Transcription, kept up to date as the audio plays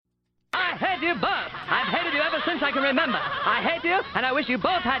hate you both. I've hated you ever since I can remember. I hate you, and I wish you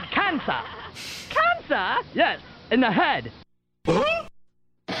both had cancer. Cancer? Yes, in the head.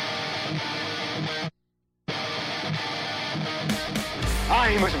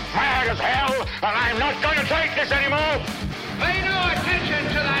 I'm as mad as hell, and I'm not going to take this anymore. Pay no attention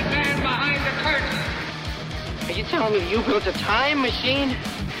to that man behind the curtain. Are you telling me you built a time machine?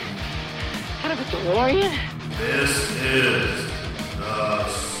 Kind of a DeLorean? This is the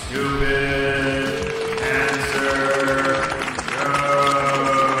Stupid Cancer Show.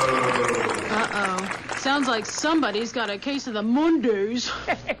 Uh-oh. Sounds like somebody's got a case of the Mondays.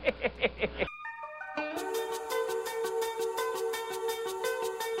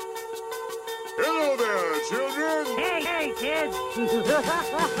 Hello there, children. Hey, kids.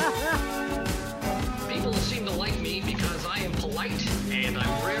 People seem to like me because I am polite and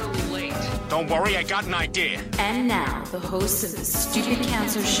I'm rarely late. Don't worry, I got an idea. And now, the host of the Stupid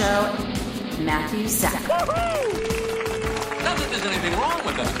Cancer Show, Matthew Zach. Not that there's anything wrong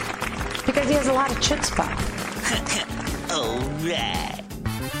with that. Because he has a lot of chutzpah. All right.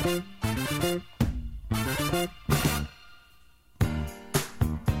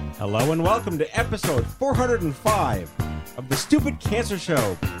 Hello and welcome to episode 405 of the Stupid Cancer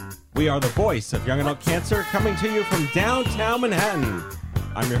Show. We are the voice of young adult cancer coming to you from downtown Manhattan.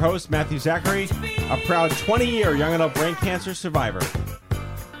 I'm your host, Matthew Zachary, a proud 20-year young adult brain cancer survivor.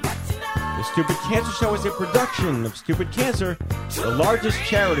 The Stupid Cancer Show is a production of Stupid Cancer, the largest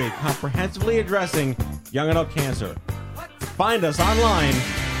charity comprehensively addressing young adult cancer. Find us online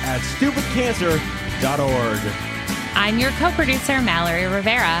at stupidcancer.org. I'm your co-producer, Mallory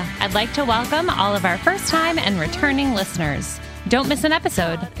Rivera. I'd like to welcome all of our first-time and returning listeners. Don't miss an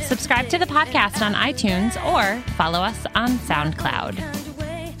episode. Subscribe to the podcast on iTunes or follow us on SoundCloud.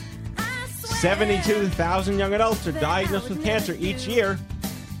 72,000 young adults are diagnosed with cancer each year.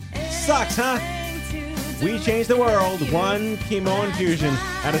 Sucks, huh? We change the world one chemo infusion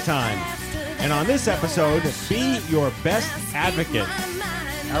at a time. And on this episode, be your best advocate.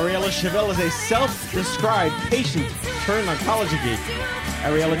 Ariella Chivil is a self-described patient-turned-oncology geek.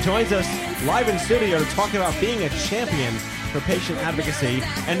 Ariella joins us live in studio to talk about being a champion for patient advocacy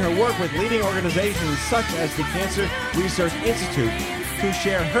and her work with leading organizations such as the Cancer Research Institute to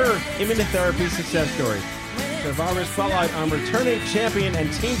share her immunotherapy success story. Survivor Spotlight on returning champion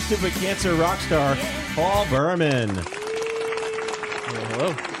and Team Stupid Cancer rock star, Paul Berman.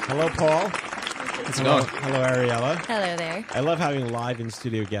 Hello. Hello, Paul. How's it going? Hello, Ariella. Hello there. I love having live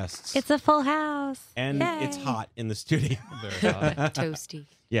in-studio guests. It's a full house. And Yay. it's hot in the studio. Very hot. Toasty.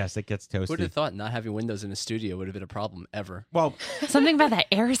 Yes, it gets toasty. Who would have thought not having windows in a studio would have been a problem ever? Well, Something about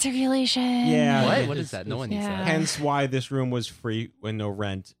the air circulation. yeah. What is that? No one needs that. Hence why this room was free with no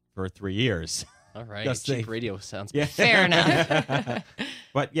rent for 3 years. All right. Just Cheap say- radio sounds Yeah. good. Fair enough.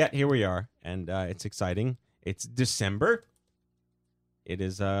 But yet, here we are, and it's exciting. It's December. It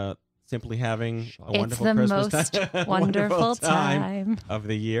is simply having a It's wonderful the Christmas most time. wonderful time of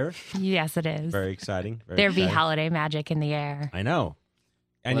the year. Yes, it is. Very exciting. Very There be exciting. holiday magic in the air. I know.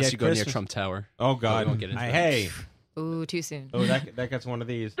 And Unless yet you go near Christmas- Trump Tower. Oh, we God. won't get into that. Hey. Ooh, too soon. Oh, that gets one of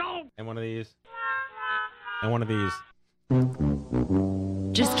these. And one of these. And one of these.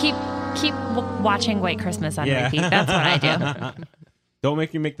 Just keep watching White Christmas on repeat. That's what I do. Don't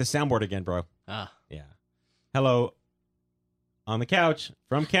make me make the soundboard again, bro. Ah. Yeah. Hello. On the couch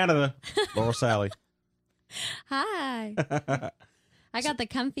from Canada, Laurel Sally. Hi. I got the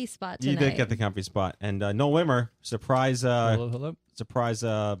comfy spot You tonight. did get the comfy spot. And Noel Wimmer, surprise Hello. surprise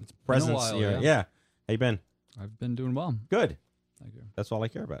presence. while, here. yeah. Yeah. How you been? I've been doing well. Good. Thank you. That's all I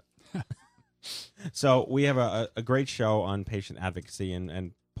care about. So we have a great show on patient advocacy,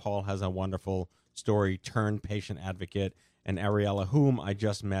 and Paul has a wonderful story turned patient advocate, and Ariella, whom I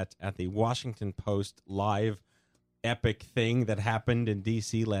just met at the Washington Post live epic thing that happened in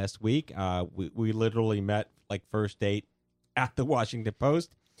D.C. last week. We literally met like first date at the Washington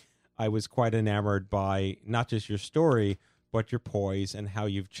Post. I was quite enamored by not just your story, but your poise and how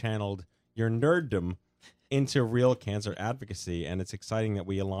you've channeled your nerddom into real cancer advocacy. And it's exciting that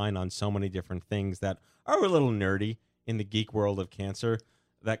we align on so many different things that are a little nerdy in the geek world of cancer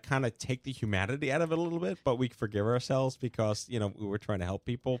that kind of take the humanity out of it a little bit, but we forgive ourselves because, we were trying to help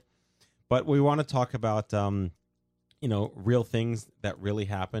people. But we want to talk about, real things that really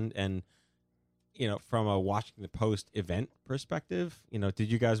happened. And, from a Washington Post event perspective, did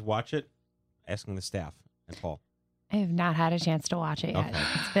you guys watch it? Asking the staff and Paul. I have not had a chance to watch it yet.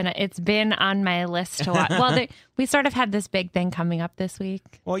 Okay. It's been on my list to watch. Well, we sort of had this big thing coming up this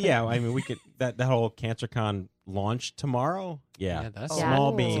week. Well, yeah, I mean, we could that whole CancerCon launch tomorrow. Yeah, that's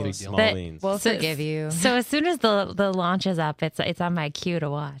small a beans, big deal. small beans. We'll forgive you. So as soon as the launch is up, it's on my queue to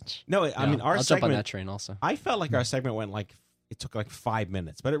watch. No, I mean our I'll segment. jump on that train also. I felt like our segment went like it took like 5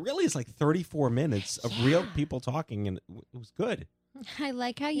 minutes, but it really is like 34 minutes of real people talking, and it was good. I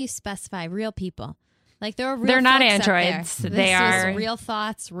like how you specify real people. Like there are real They're not folks out there. androids. This They is are real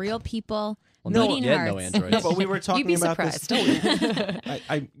thoughts, real people. Well, no, beating yeah, hearts. no androids. No, but we were talking You'd be about this.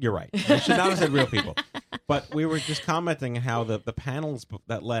 surprised. You're right. I should not have said real people. But we were just commenting how the panels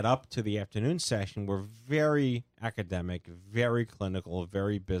that led up to the afternoon session were very academic, very clinical,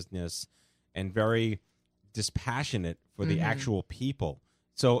 very business, and very dispassionate for the actual people.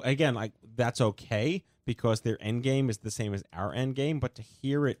 So again, like that's okay because their end game is the same as our end game. But to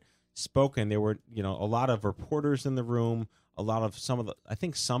hear it spoken, there were a lot of reporters in the room, a lot of I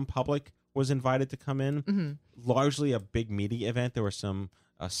think some public was invited to come in. Largely a big media event. There were some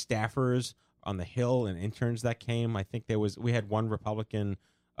staffers on the Hill and interns that came. I think we had one Republican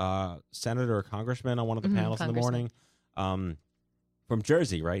senator or congressman on one of the panels in the morning from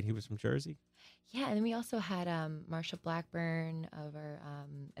Jersey, right? He was from Jersey. Yeah, and then we also had Marsha Blackburn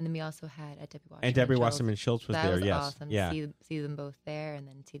and then we also had Debbie Wasserman. And Debbie Wasserman Schultz was that there. was Yes, awesome yeah. to see them both there, and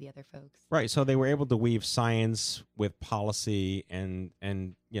then see the other folks. Right. So they were able to weave science with policy, and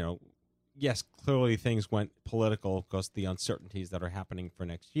yes, clearly things went political because the uncertainties that are happening for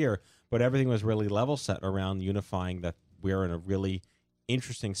next year. But everything was really level set around unifying that we're in a really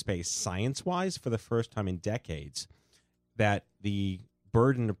interesting space science-wise for the first time in decades. That the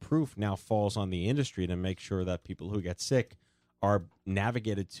burden of proof now falls on the industry to make sure that people who get sick are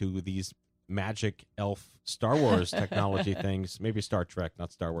navigated to these magic elf Star Wars technology things. Maybe Star Trek,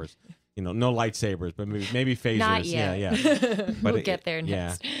 not Star Wars. No lightsabers, but maybe phasers. Not yet. Yeah. But We'll get there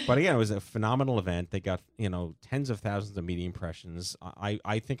next. Yeah. But again, it was a phenomenal event. They got, tens of thousands of media impressions.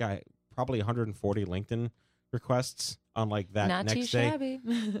 I think probably 140 LinkedIn requests on like that Not next too day. shabby.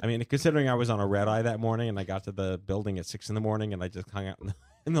 I mean, considering I was on a red eye that morning and I got to the building at 6 a.m. and I just hung out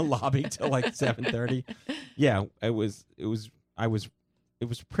in the lobby till like 7:30. Yeah, it was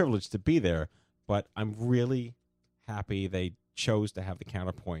a privilege to be there, but I'm really happy they chose to have the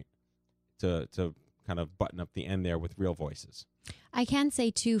counterpoint to kind of button up the end there with real voices. I can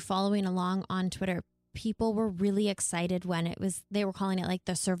say too, following along on Twitter, people were really excited when they were calling it like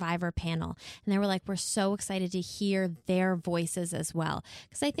the survivor panel. And they were like, we're so excited to hear their voices as well.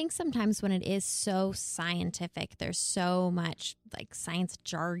 Because I think sometimes when it is so scientific, there's so much like science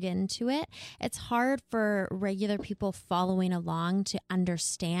jargon to it. It's hard for regular people following along to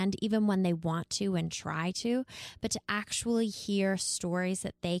understand, even when they want to and try to, but to actually hear stories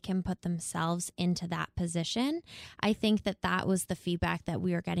that they can put themselves into that position. I think that was the feedback that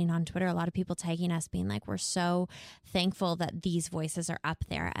we were getting on Twitter. A lot of people tagging us being like, we're so thankful that these voices are up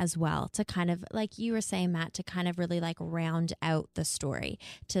there as well, to kind of, like you were saying, Matt, to kind of really like round out the story,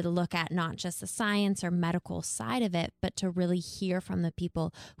 to look at not just the science or medical side of it, but to really hear from the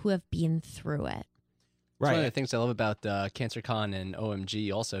people who have been through it. Right. One of the things I love about CancerCon and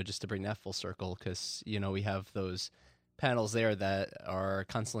OMG also, just to bring that full circle, because, we have those panels there that are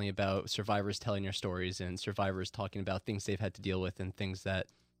constantly about survivors telling their stories and survivors talking about things they've had to deal with and things that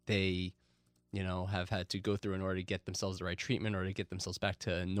they have had to go through in order to get themselves the right treatment or to get themselves back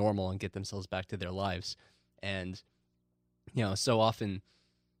to normal and get themselves back to their lives. And, so often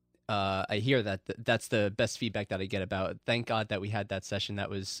I hear that's the best feedback that I get about. Thank God that we had that session. That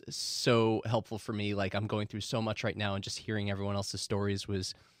was so helpful for me. Like, I'm going through so much right now, and just hearing everyone else's stories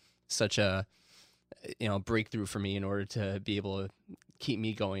was such a, breakthrough for me in order to be able to keep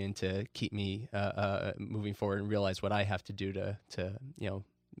me going and to keep me moving forward and realize what I have to do to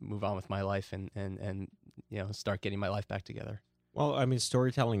move on with my life and start getting my life back together. Well, I mean,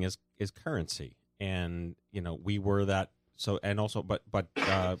 storytelling is currency, and we were that. So, and also, but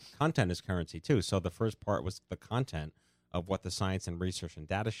content is currency too. So the first part was the content of what the science and research and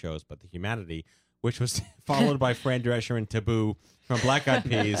data shows, but the humanity, which was followed by Fran Drescher and Taboo from Black Eyed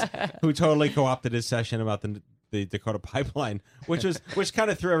Peas, who totally co-opted his session about the Dakota Pipeline, which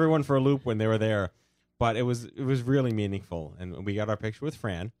kind of threw everyone for a loop when they were there. But it was really meaningful, and we got our picture with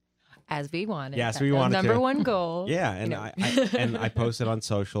Fran. As we wanted. Yes, That's we wanted number to. one goal. Yeah, and I posted on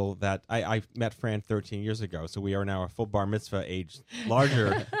social that I met Fran 13 years ago, so we are now a full bar mitzvah age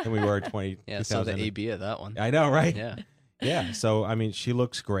larger than we were at 20. Yeah, so the AB of that one. I know, right? Yeah. Yeah, so, I mean, she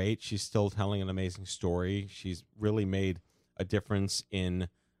looks great. She's still telling an amazing story. She's really made a difference in,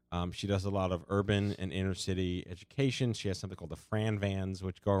 she does a lot of urban and inner city education. She has something called the Fran Vans,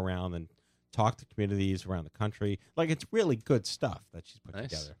 which go around and talk to communities around the country. Like, it's really good stuff that she's put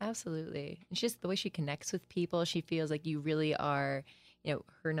together. Absolutely. It's just the way she connects with people. She feels like you really are,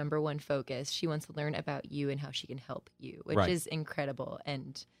 her number one focus. She wants to learn about you and how she can help you, which Right. is incredible.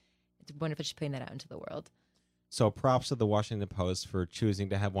 And it's wonderful she's putting that out into the world. So props to the Washington Post for choosing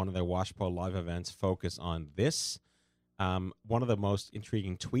to have one of their WashPo live events focus on this. One of the most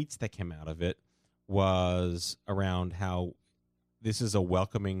intriguing tweets that came out of it was around how this is a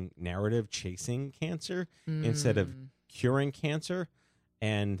welcoming narrative chasing cancer instead of curing cancer,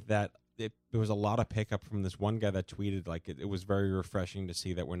 and that there was a lot of pickup from this one guy that tweeted like it was very refreshing to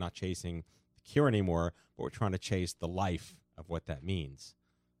see that we're not chasing the cure anymore, but we're trying to chase the life of what that means.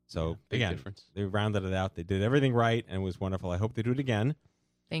 So big again, difference. they rounded it out. They did everything right, and it was wonderful. I hope they do it again.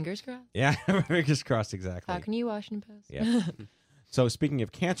 Fingers crossed. Yeah, fingers crossed, exactly. Talking to you, Washington Post. Yeah. So speaking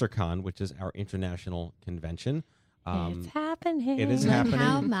of CancerCon, which is our international convention, It's happening. It is Look happening.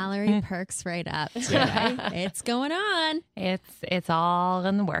 how Mallory perks right up. Yeah. It's going on. It's all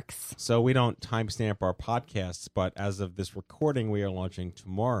in the works. So we don't timestamp our podcasts, but as of this recording, we are launching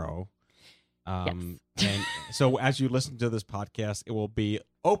tomorrow. And so as you listen to this podcast, it will be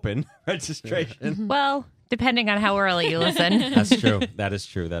open registration. Well, depending on how early you listen. That's true. That is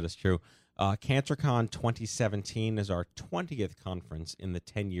true. That is true. CancerCon 2017 is our 20th conference in the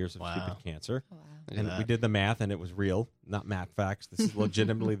 10 years of stupid cancer. Wow. And we did the math, and it was real, not math facts. This is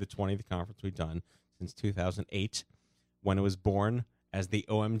legitimately the 20th conference we've done since 2008, when it was born as the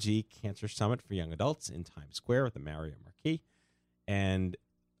OMG Cancer Summit for Young Adults in Times Square at the Marriott Marquis. And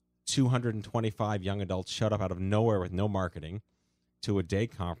 225 young adults showed up out of nowhere with no marketing to a day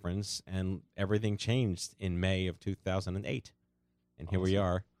conference, and everything changed in May of 2008. And here we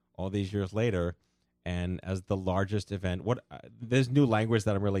are, all these years later, and as the largest event. There's new language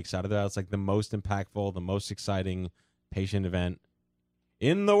that I'm really excited about. It's like the most impactful, the most exciting patient event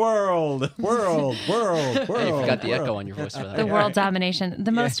in the world. You forgot the echo on your voice for that. The world domination,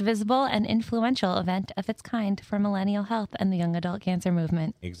 the most visible and influential event of its kind for millennial health and the young adult cancer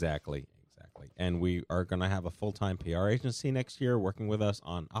movement. Exactly. And we are going to have a full-time PR agency next year working with us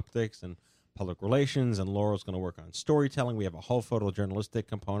on optics and public relations, and Laurel's going to work on storytelling. We have a whole photojournalistic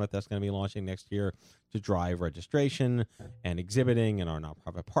component that's going to be launching next year to drive registration and exhibiting and our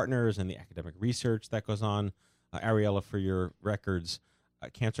nonprofit partners and the academic research that goes on. Ariella, for your records,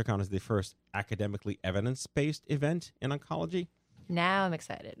 CancerCon is the first academically evidence-based event in oncology. Now I'm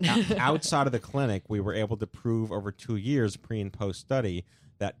excited. Outside of the clinic, we were able to prove over 2 years, pre and post study,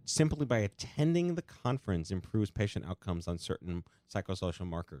 that simply by attending the conference improves patient outcomes on certain psychosocial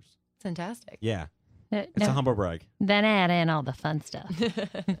markers. Fantastic. Yeah. It's a humble brag. Then add in all the fun stuff.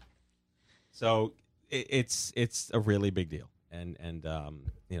 So it's a really big deal. And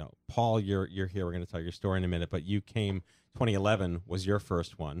Paul, you're here. We're going to tell your story in a minute, but you came, 2011 was your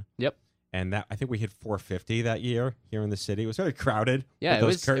first one. Yep. And I think we hit 450 that year here in the city. It was very crowded. Yeah,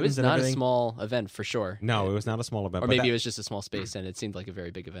 with it those was and not everything. a small event for sure. No, it was not a small event. Or but maybe it was just a small space, and it seemed like a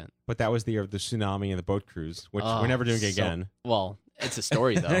very big event. But that was the year of the tsunami and the boat cruise, which we're never doing again. Well, it's a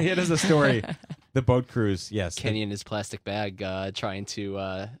story, though. It is a story. The boat cruise, yes. Kenny in his plastic bag trying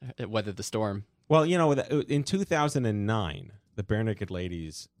to weather the storm. Well, in 2009, the Bare Naked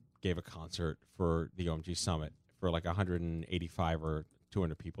Ladies gave a concert for the OMG Summit for like 185 or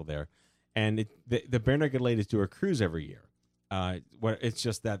 200 people there. And the Bare Naked Ladies do a cruise every year. Where it's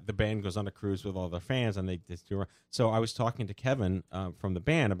just that the band goes on a cruise with all their fans, and they just do. So I was talking to Kevin from the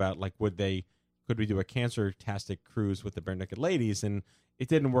band about like, could we do a cancer-tastic cruise with the Bare Naked Ladies? And it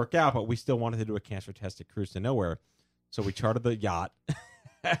didn't work out, but we still wanted to do a cancer-tastic cruise to nowhere. So we chartered the yacht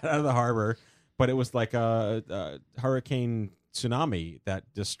out of the harbor, but it was like a hurricane tsunami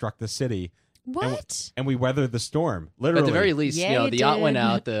that just struck the city. What? And we weathered the storm, literally. But at the very least, Yeah, the you yacht did. went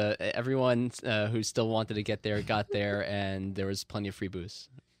out. Everyone who still wanted to get there got there, and there was plenty of free booze.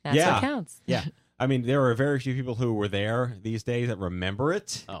 That's Yeah. what counts. Yeah. I mean, there are very few people who were there these days that remember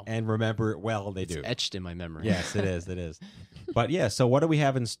it and remember it well. They do. It's etched in my memory. Yes, it is. It is. But yeah, so what do we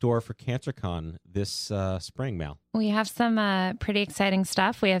have in store for CancerCon this spring, Mal? We have some pretty exciting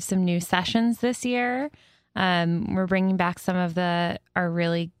stuff. We have some new sessions this year. We're bringing back some of our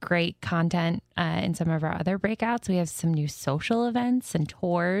really great content in some of our other breakouts. We have some new social events and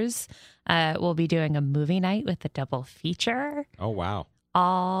tours. We'll be doing a movie night with a double feature. Oh, wow.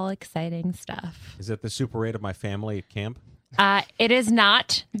 All exciting stuff. Is it the Super 8 of my family at camp? It is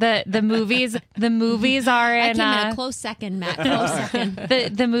not the movies. The movies are in. I came in a close second, Matt. Close second.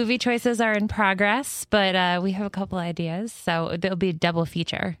 The movie choices are in progress, but we have a couple ideas, so there'll be a double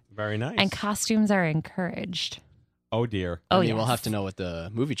feature. Very nice. And costumes are encouraged. Oh dear. I mean, we'll have to know what the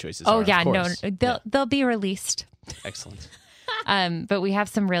movie choices Oh are. yeah, of course. they'll be released. Excellent. But we have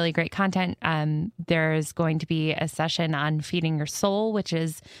some really great content. There's going to be a session on feeding your soul, which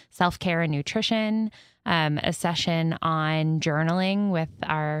is self-care and nutrition. A session on journaling with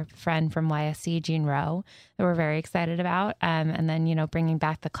our friend from YSC, Jean Rowe, that we're very excited about. And then, bringing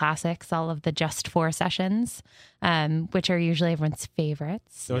back the classics, all of the Just For sessions, which are usually everyone's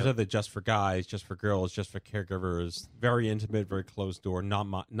favorites. Those are the just for guys, just for girls, just for caregivers, very intimate, very closed door,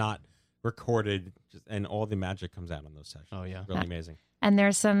 not recorded, and all the magic comes out on those sessions. Oh, yeah. Really amazing. And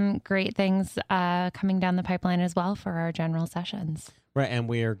there's some great things coming down the pipeline as well for our general sessions. Right, and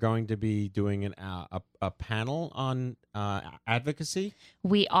we are going to be doing a panel on advocacy.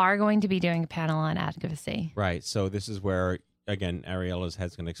 We are going to be doing a panel on advocacy. Right, so this is where, again, Ariella's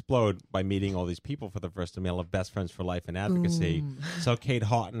head's going to explode by meeting all these people for the first time. We'll have Best Friends for Life and Advocacy. So Kate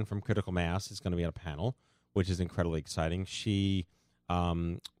Houghton from Critical Mass is going to be at a panel, which is incredibly exciting. She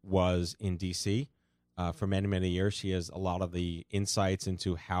was in D.C. For many, many years. She has a lot of the insights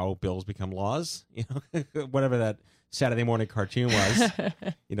into how bills become laws, whatever that Saturday morning cartoon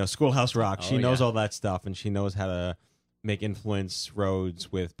was, Schoolhouse Rock. She knows all that stuff, and she knows how to make influence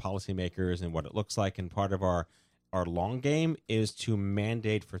roads with policymakers and what it looks like. And part of our long game is to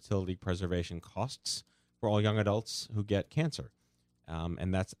mandate fertility preservation costs for all young adults who get cancer.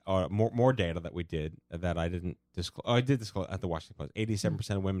 And that's more data that we did that I didn't disclose. I did disclose at the Washington Post.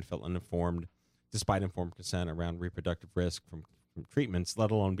 87% of women feel uninformed, despite informed consent, around reproductive risk from treatments,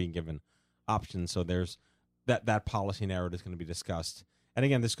 let alone being given options. So there's that policy narrative is going to be discussed. And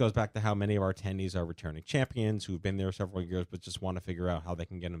again, this goes back to how many of our attendees are returning champions who've been there several years but just want to figure out how they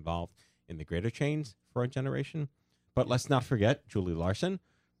can get involved in the greater change for our generation. But let's not forget Julie Larson,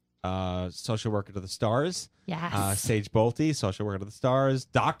 social worker to the stars. Yes. Sage Bolte, social worker to the stars.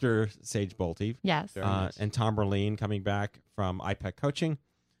 Dr. Sage Bolte. Yes. And Tom Berlin coming back from IPEC Coaching.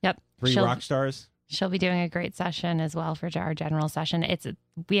 Yep. Three rock stars. She'll be doing a great session as well for our general session.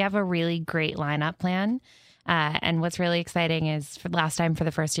 We have a really great lineup plan. And what's really exciting is last time for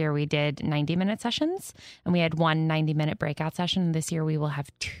the first year, we did 90-minute sessions and we had one 90-minute breakout session. This year, we will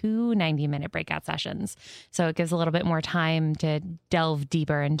have two 90-minute breakout sessions. So it gives a little bit more time to delve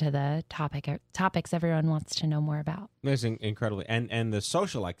deeper into the topics everyone wants to know more about. Amazing, incredibly. And the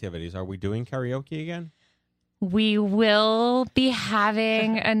social activities, are we doing karaoke again? We will be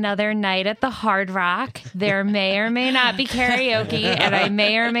having another night at the Hard Rock. There may or may not be karaoke, and I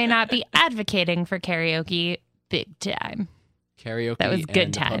may or may not be advocating for karaoke big time. Karaoke that was good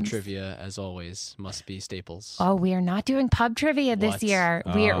and times. Pub trivia, as always, must be staples. Oh, we are not doing pub trivia this year.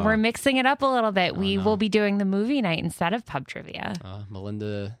 We're mixing it up a little bit. We will be doing the movie night instead of pub trivia.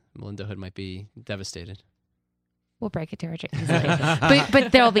 Melinda Hood might be devastated. We'll break it to her easily.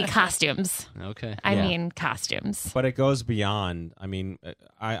 but there'll be costumes. Okay. I mean, costumes. But it goes beyond. I mean,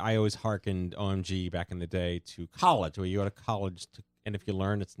 I always hearkened OMG back in the day to college, where you go to college, and if you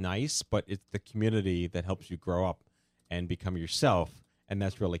learn, it's nice, but it's the community that helps you grow up and become yourself, and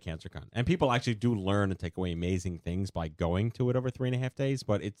that's really CancerCon. And people actually do learn and take away amazing things by going to it over 3.5 days,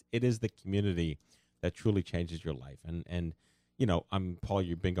 but it is the community that truly changes your life. And I'm Paul,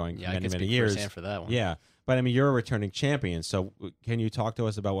 you've been going many years. For that one. Yeah. But I mean, you're a returning champion. So can you talk to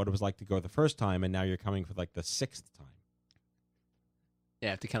us about what it was like to go the first time, and now you're coming for like the 6th time? Yeah, I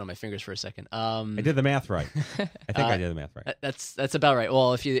have to count on my fingers for a second. I did the math right. I think I did the math right. That's about right.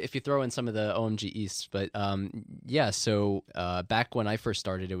 Well, if you throw in some of the OMG East, but So back when I first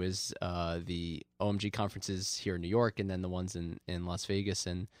started, it was the OMG conferences here in New York, and then the ones in Las Vegas,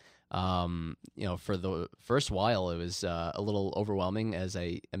 and for the first while, it was a little overwhelming, as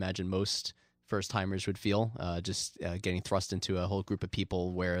I imagine most first-timers would feel, just getting thrust into a whole group of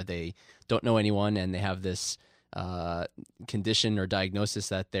people where they don't know anyone, and they have this condition or diagnosis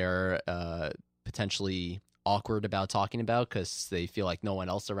that they're potentially awkward about talking about because they feel like no one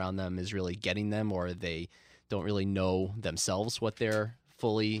else around them is really getting them, or they don't really know themselves what they're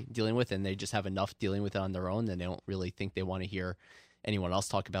fully dealing with, and they just have enough dealing with it on their own, and they don't really think they want to hear anyone else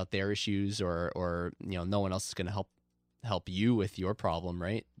talk about their issues, or no one else is going to help you with your problem,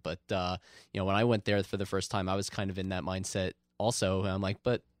 right? But when I went there for the first time, I was kind of in that mindset also. I'm like,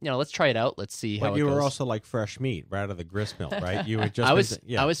 but let's try it out. Let's see how it goes. But you were also like fresh meat right out of the grist mill, right? You were just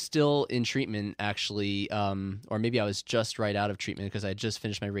I was still in treatment, actually, or maybe I was just right out of treatment because I had just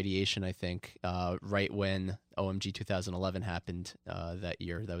finished my radiation, I think, right when OMG 2011 happened that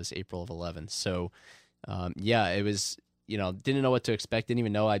year. That was April of 11. So it was, didn't know what to expect. Didn't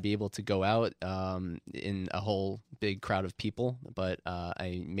even know I'd be able to go out in a whole big crowd of people. But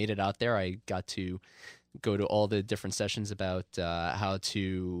I made it out there. I got to go to all the different sessions about how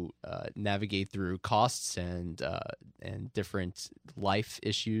to navigate through costs and different life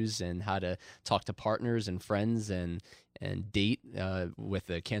issues, and how to talk to partners and friends and date with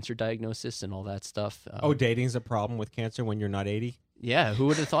a cancer diagnosis and all that stuff. Dating's a problem with cancer when you're not 80? Yeah, who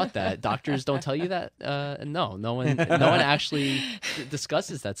would have thought that? Doctors don't tell you that. No one actually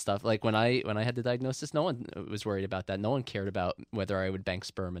discusses that stuff. Like when I had the diagnosis, no one was worried about that. No one cared about whether I would bank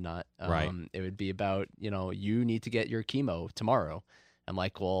sperm or not. Right. It would be about, you need to get your chemo tomorrow. I'm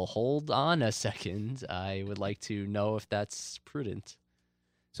like, well, hold on a second. I would like to know if that's prudent.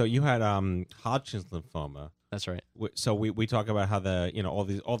 So you had Hodgkin's lymphoma. That's right. So we talk about how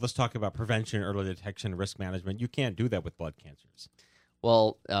all this talk about prevention, early detection, risk management. You can't do that with blood cancers.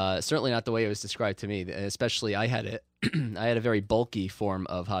 Well, certainly not the way it was described to me. Especially, I had a very bulky form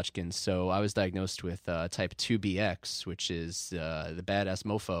of Hodgkin's, so I was diagnosed with type 2BX, which is the badass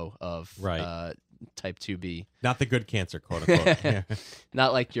mofo of type 2B. Not the good cancer, quote unquote. Yeah.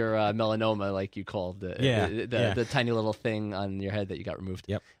 Not like your melanoma, like you called the tiny little thing on your head that you got removed.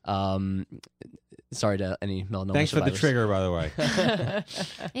 Yep. Sorry to any melanoma Thanks survivors. for the trigger, by the way.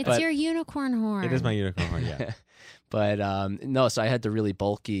 It's your unicorn horn. It is my unicorn horn, yeah. But no, so I had the really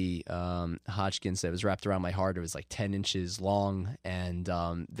bulky Hodgkin's that was wrapped around my heart. It was like 10 inches long, and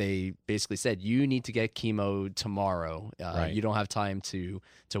they basically said, you need to get chemo tomorrow. You don't have time to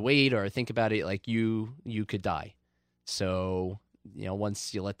wait or think about it. Like you could die. So,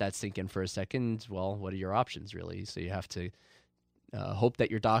 once you let that sink in for a second, well, what are your options really? So you have to hope that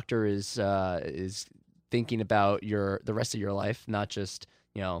your doctor is thinking about the rest of your life, not just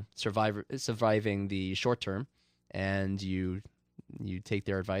surviving the short term. And you take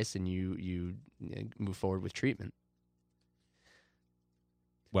their advice and you move forward with treatment.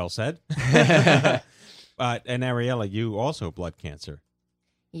 Well said. And Ariella, you also blood cancer.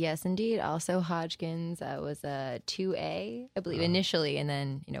 Yes, indeed. Also Hodgkin's. Was a 2A, I believe, initially, and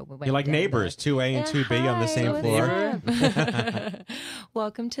then we went. You're like neighbors, 2A and 2B on the same floor.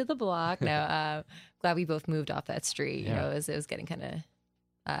 Welcome to the block. No, glad we both moved off that street. Yeah. It was getting kind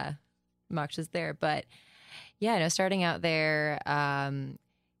of obnoxious there, but. Yeah, starting out there,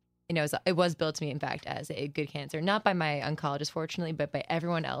 it was billed to me, in fact, as a good cancer, not by my oncologist, fortunately, but by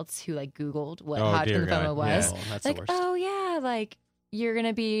everyone else who Googled what Hodgkin lymphoma was. Yeah. Oh, that's like, the worst. oh yeah, you're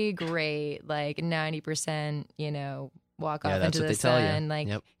gonna be great, 90%, walk off into the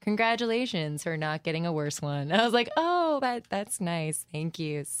sun. Congratulations for not getting a worse one. I was like, oh, that's nice. Thank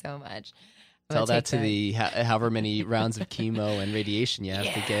you so much. Tell that to the however many rounds of chemo and radiation you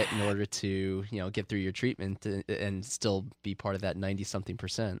have to get in order to, get through your treatment and still be part of that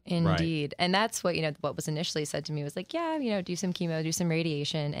 90-something%. Indeed. Right. And that's what, what was initially said to me was like, yeah, do some chemo, do some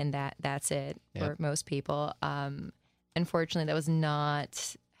radiation, and that's it for most people. Unfortunately, that was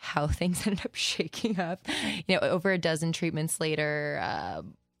not how things ended up shaking up. Over a dozen treatments later,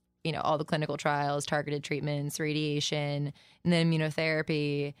 all the clinical trials, targeted treatments, radiation, and then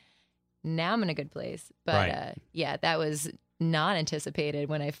immunotherapy. Now I'm in a good place. But that was not anticipated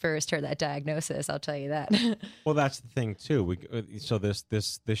when I first heard that diagnosis. I'll tell you that. Well, that's the thing too. So this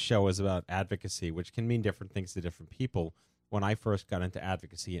show is about advocacy, which can mean different things to different people. When I first got into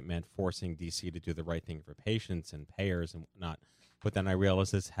advocacy, it meant forcing DC to do the right thing for patients and payers and whatnot. But then I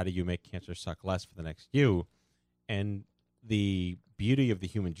realized this: how do you make cancer suck less for the next you? And the beauty of the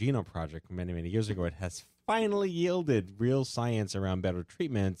Human Genome Project many, many years ago, it has finally yielded real science around better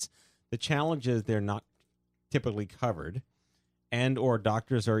treatments. The challenge is they're not typically covered, and or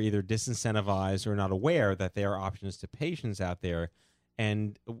doctors are either disincentivized or not aware that there are options to patients out there.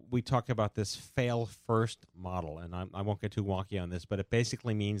 And we talk about this fail-first model, and I won't get too wonky on this, but it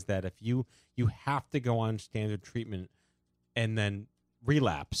basically means that if you have to go on standard treatment and then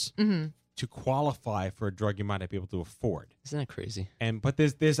relapse to qualify for a drug you might not be able to afford. Isn't that crazy? But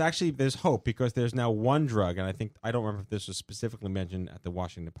there's hope, because there's now one drug, and I don't remember if this was specifically mentioned at the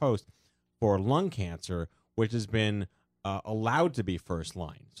Washington Post, for lung cancer, which has been allowed to be first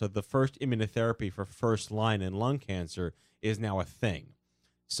line. So the first immunotherapy for first line in lung cancer is now a thing.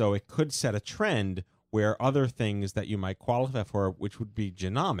 So it could set a trend where other things that you might qualify for, which would be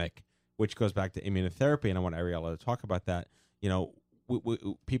genomic, which goes back to immunotherapy, and I want Ariella to talk about that.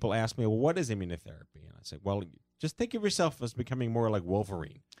 People ask me, well, what is immunotherapy? And I say, well, just think of yourself as becoming more like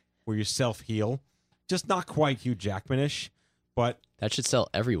Wolverine, where you self-heal. Just not quite Hugh Jackman-ish, but... That should sell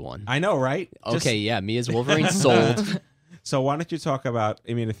everyone. I know, right? Okay, me as Wolverine sold. So why don't you talk about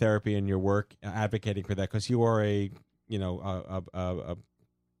immunotherapy and your work advocating for that? Because you are a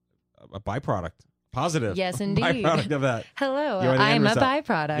byproduct, positive. Yes, indeed. Byproduct of that. Hello, I'm a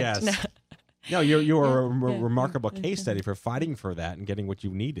byproduct. Yes. No, you are a remarkable case study for fighting for that and getting what you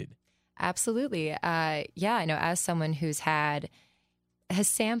needed. absolutely. Yeah, I know as someone has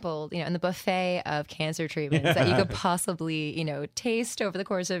sampled, in the buffet of cancer treatments that you could possibly, taste over the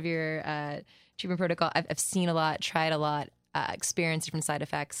course of your treatment protocol. I've seen a lot, tried a lot, experienced different side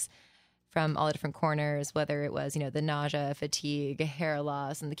effects from all the different corners, whether it was, the nausea, fatigue, hair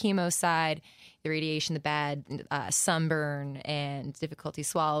loss, and the chemo side, the radiation, the bad sunburn, and difficulty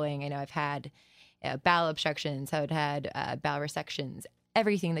swallowing. I know I've had bowel obstructions, I've had bowel resections,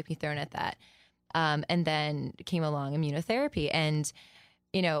 everything that can be thrown at that. And then came along immunotherapy. And,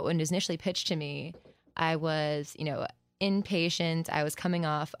 when it was initially pitched to me, I was, inpatient. I was coming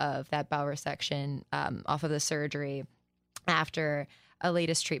off of that bowel resection, off of the surgery after a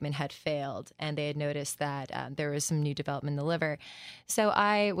latest treatment had failed, and they had noticed that there was some new development in the liver. So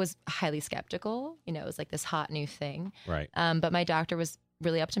I was highly skeptical. It was like this hot new thing. Right. But my doctor was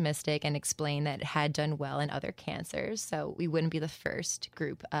really optimistic and explained that it had done well in other cancers. So we wouldn't be the first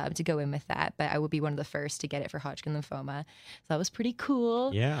group to go in with that, but I would be one of the first to get it for Hodgkin lymphoma. So that was pretty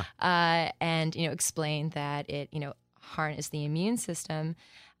cool. Yeah. And, explained that it, harnessed the immune system,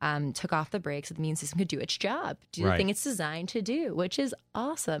 took off the brakes so the immune system could do its job, do the thing it's designed to do, which is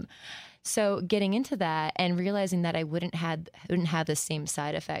awesome. So getting into that and realizing that I wouldn't have the same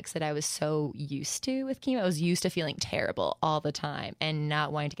side effects that I was so used to with chemo. I was used to feeling terrible all the time and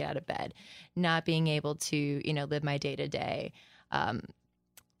not wanting to get out of bed, not being able to, live my day to day.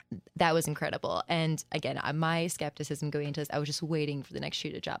 That was incredible. And again, my skepticism going into this, I was just waiting for the next shoe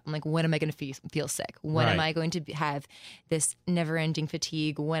to drop. I'm like, when am I going to feel sick? When am I going to have this never-ending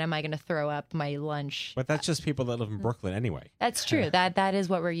fatigue? When am I going to throw up my lunch? But that's just people that live in Brooklyn anyway. That's true. That is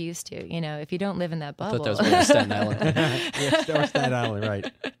what we're used to. If you don't live in that bubble. I thought that was Staten Island. Yeah, Staten Island,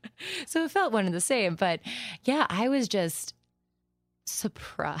 right. So it felt one and the same. But yeah, I was just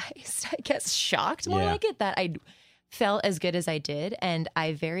surprised, I guess shocked more like it, that I felt as good as I did. And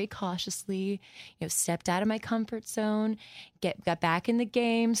I very cautiously, stepped out of my comfort zone, got back in the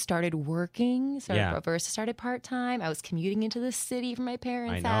game, started working, started part-time. I was commuting into the city from my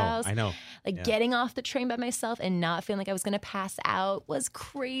parents' house. I know. Getting off the train by myself and not feeling like I was going to pass out was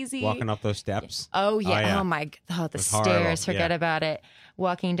crazy. Walking up those steps. Oh, yeah. Oh, my God. The stairs. Horrible. Forget about it.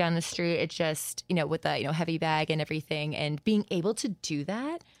 Walking down the street, it just, with the, heavy bag and everything. And being able to do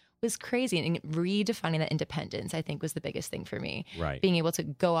that was crazy. And redefining that independence, I think, was the biggest thing for me. Right. Being able to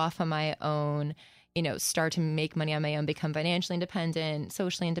go off on my own, start to make money on my own, become financially independent,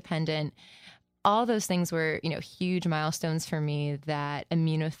 socially independent. All those things were, huge milestones for me that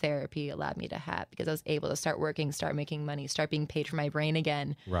immunotherapy allowed me to have, because I was able to start working, start making money, start being paid for my brain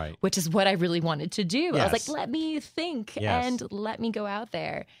again. Right. Which is what I really wanted to do. Yes. I was like, let me think and let me go out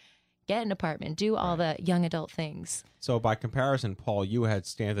there. Get an apartment, do all the young adult things. So by comparison, Paul, you had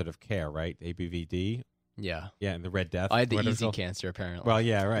standard of care, right? ABVD. Yeah. Yeah, and the Red Death. I had the easy cancer, apparently. Well,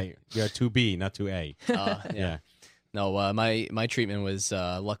 yeah, right. You had 2B, not 2A. Yeah. No, my treatment was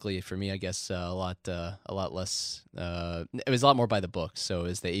luckily for me, I guess, a lot less. It was a lot more by the book. So it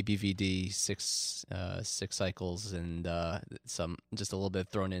was the ABVD, six cycles, and just a little bit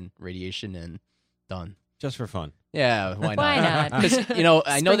thrown in radiation, and done. Just for fun. Yeah, why not? Why not? Because,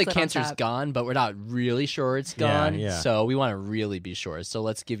 I know the cancer's gone, but we're not really sure it's gone. Yeah. So we want to really be sure. So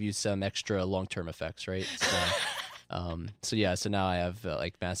let's give you some extra long-term effects, right? So, so now I have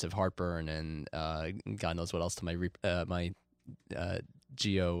massive heartburn and God knows what else to my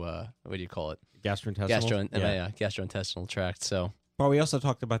geo, what do you call it? Gastrointestinal? Gastrointestinal tract. So. Well, we also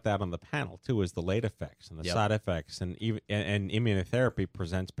talked about that on the panel too, is the late effects and the side effects, and immunotherapy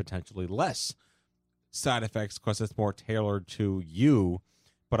presents potentially less side effects because it's more tailored to you.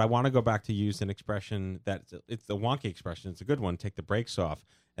 But I want to go back to use an expression that it's the wonky expression. It's a good one. Take the brakes off.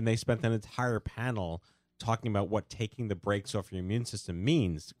 And they spent an entire panel talking about what taking the brakes off your immune system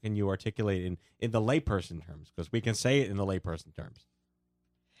means. Can you articulate in the layperson terms? Because we can say it in the layperson terms.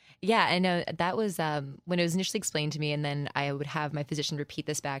 Yeah, I know that was when it was initially explained to me, and then I would have my physician repeat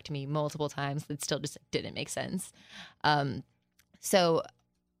this back to me multiple times. It still just didn't make sense. So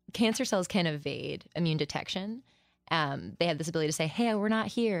cancer cells can evade immune detection. They have this ability to say, hey, we're not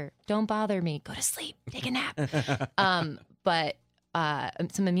here. Don't bother me. Go to sleep. Take a nap. But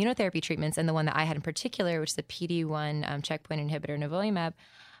some immunotherapy treatments, and the one that I had in particular, which is the PD-1 checkpoint inhibitor, nivolumab,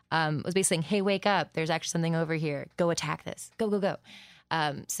 was basically saying, hey, wake up. There's actually something over here. Go attack this. Go, go, go.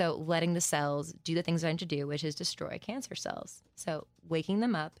 So letting the cells do the things they're meant to do, which is destroy cancer cells. So waking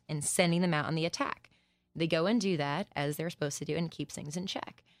them up and sending them out on the attack. They go and do that as they're supposed to do and keeps things in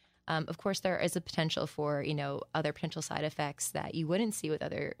check. Of course, there is a potential for, other potential side effects that you wouldn't see with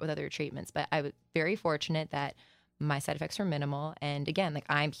other treatments. But I was very fortunate that my side effects were minimal. And again,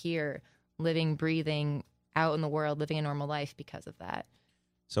 I'm here living, breathing out in the world, living a normal life because of that.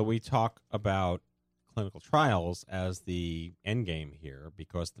 So we talk about clinical trials as the end game here,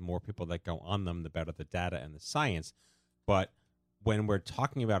 because the more people that go on them, the better the data and the science. But when we're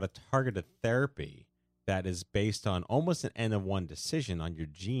talking about a targeted therapy that is based on almost an N of one decision on your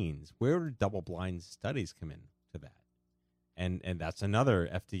genes, where do double-blind studies come in to that? And that's another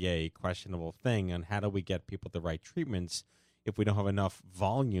FDA questionable thing on how do we get people the right treatments if we don't have enough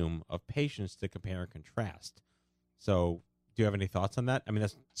volume of patients to compare and contrast. So do you have any thoughts on that? I mean,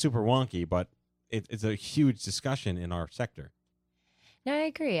 that's super wonky, but it's a huge discussion in our sector. No, I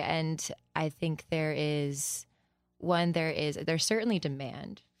agree. And I think there's certainly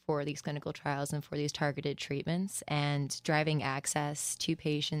demand for these clinical trials and for these targeted treatments, and driving access to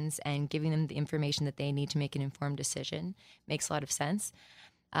patients and giving them the information that they need to make an informed decision makes a lot of sense.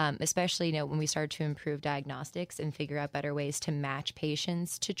 Especially, when we start to improve diagnostics and figure out better ways to match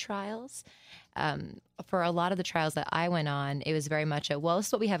patients to trials. For a lot of the trials that I went on, it was very much this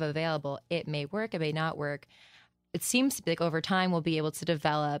is what we have available. It may work, it may not work. It seems to be like over time we'll be able to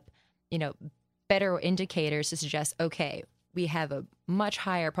develop, better indicators to suggest, okay, we have a much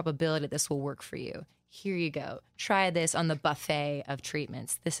higher probability this will work for you. Here you go. Try this on the buffet of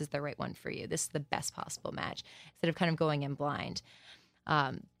treatments. This is the right one for you. This is the best possible match, instead of kind of going in blind.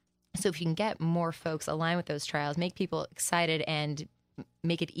 So if you can get more folks aligned with those trials, make people excited and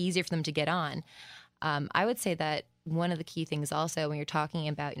make it easier for them to get on. I would say that one of the key things also when you're talking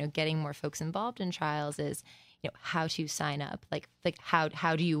about, getting more folks involved in trials is, how to sign up. Like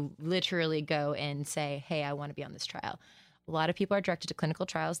how do you literally go and say, hey, I want to be on this trial? A lot of people are directed to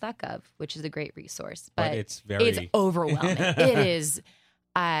clinicaltrials.gov, which is a great resource, but it's overwhelming. It is.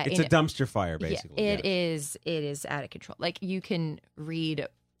 It's a dumpster fire, basically. Yeah, it is out of control. Like you can read,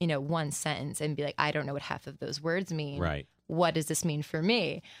 one sentence and be like, I don't know what half of those words mean. Right. What does this mean for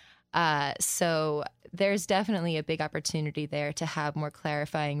me? So there's definitely a big opportunity there to have more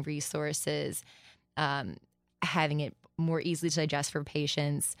clarifying resources, having it more easily to digest for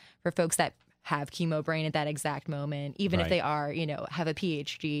patients, for folks that have chemo brain at that exact moment, even if they are, have a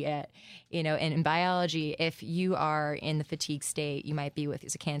PhD at, and in biology. If you are in the fatigue state you might be with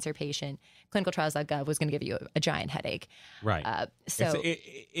as a cancer patient, clinicaltrials.gov was going to give you a giant headache. Right. So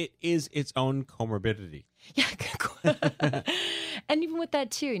it is its own comorbidity. Yeah. And even with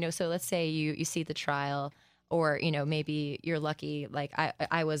that too, so let's say you see the trial, or, maybe you're lucky. Like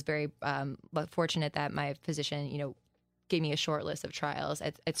I was very fortunate that my physician, gave me a short list of trials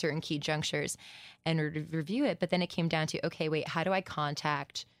at certain key junctures and review it. But then it came down to, okay, wait, how do I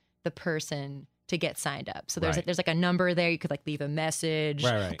contact the person to get signed up? So there's like a number there. You could like leave a message.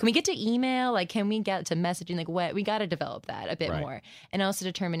 Right. Can we get to email? Like, can we get to messaging? Like what, we got to develop that a bit more. And also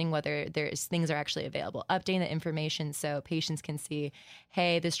determining whether there's things are actually available, updating the information so patients can see,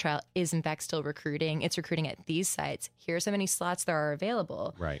 hey, this trial is in fact still recruiting. It's recruiting at these sites. Here's how many slots there are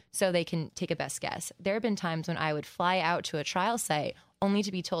available. Right. So they can take a best guess. There have been times when I would fly out to a trial site only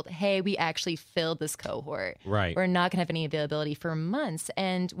to be told, hey, we actually filled this cohort. Right. We're not going to have any availability for months.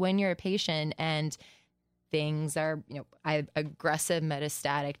 And when you're a patient and things are, I have aggressive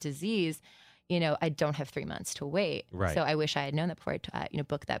metastatic disease, I don't have 3 months to wait. Right. So I wish I had known that before I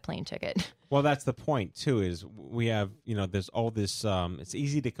booked that plane ticket. Well, that's the point, too, is we have, there's all this, it's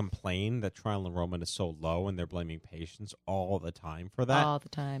easy to complain that trial enrollment is so low and they're blaming patients all the time for that. All the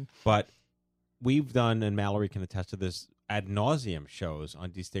time. But we've done, and Mallory can attest to this, ad nauseum shows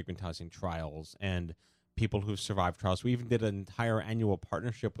on destigmatizing trials and people who've survived trials. We even did an entire annual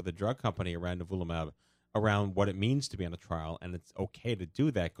partnership with a drug company around nivolumab, around what it means to be on a trial, and it's okay to do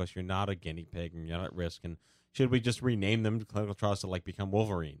that because you're not a guinea pig and you're not at risk. And should we just rename them to clinical trials to like become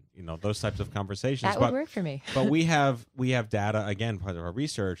Wolverine? Those types of conversations. That would work for me. But we have data, again, part of our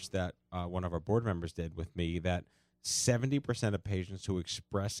research that one of our board members did with me, that 70% of patients who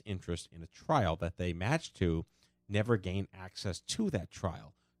express interest in a trial that they match to never gain access to that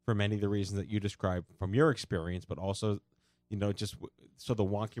trial for many of the reasons that you described from your experience, but also, just so the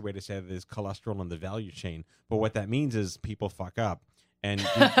wonky way to say it is cholesterol in the value chain. But what that means is people fuck up, and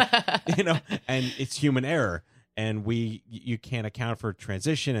and it's human error, and you can't account for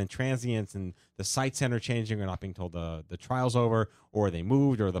transition and transients and the site center changing or not being told the trial's over, or they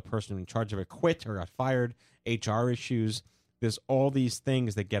moved, or the person in charge of it quit or got fired, HR issues. There's all these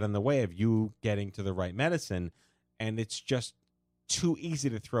things that get in the way of you getting to the right medicine. And it's just too easy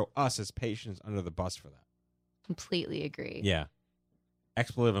to throw us as patients under the bus for that. Completely agree. Yeah.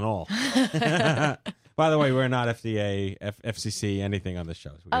 Expletive and all. By the way, we're not FDA, FCC, anything on this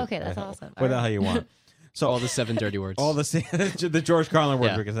show. Okay, that's awesome. What the hell you want? So all the 7 dirty words. All the George Carlin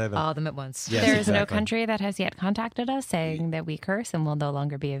words. We can say them. All of them at once. Yes, There's no country that has yet contacted us saying that we curse and will no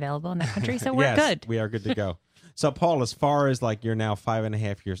longer be available in that country, so we're yes, good. We are good to go. So, Paul, as far as like you're now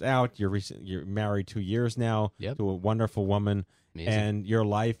 5.5 years out, you're married 2 years now to a wonderful woman, and your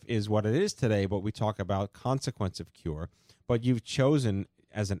life is what it is today. But we talk about consequence of cure. But you've chosen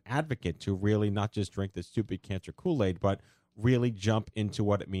as an advocate to really not just drink the stupid cancer Kool-Aid, but really jump into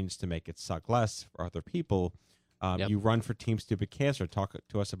what it means to make it suck less for other people. You run for Team Stupid Cancer. Talk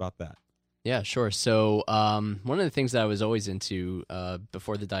to us about that. Yeah, sure. So one of the things that I was always into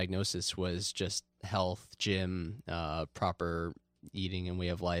before the diagnosis was just health, gym, proper eating and way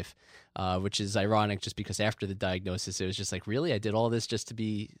of life, which is ironic just because after the diagnosis, it was just like, really? I did all this just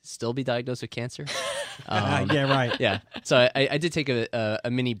to still be diagnosed with cancer? Yeah, right. Yeah. So I did take a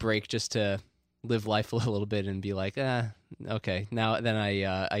mini break just to live life a little bit and be like, okay. Then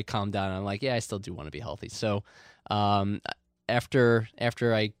I calmed down. And I'm like, yeah, I still do want to be healthy. So after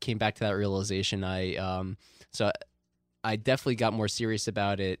I came back to that realization, I definitely got more serious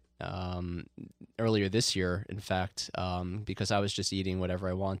about it earlier this year, in fact, because I was just eating whatever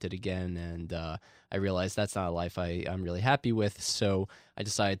I wanted again, and I realized that's not a life I'm really happy with. So I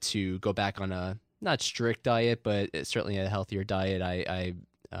decided to go back on a not strict diet, but certainly a healthier diet.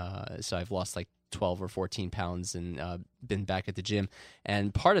 So I've lost like 12 or 14 pounds and been back at the gym,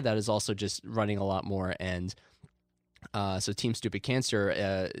 and part of that is also just running a lot more. And so Team Stupid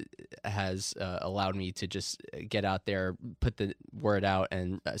Cancer has allowed me to just get out there, put the word out,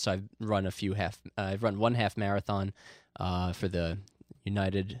 and so I've run I've run one half marathon for the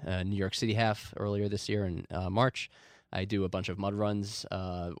United New York City half earlier this year in March. I do a bunch of mud runs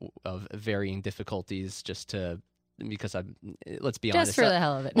of varying difficulties because let's be honest. Just for the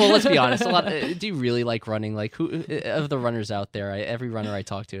hell of it. Well, let's be honest. Do you really like running? Like, who of the runners out there? Every runner I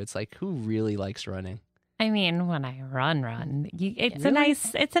talk to, it's like, who really likes running? I mean, when I run, it's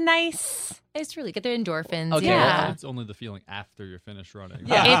a nice. It's really good. They're endorphins. Okay, yeah. It's only the feeling after you're finished running.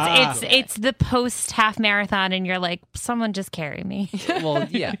 Yeah. It's the post half marathon, and you're like, someone just carry me. Well,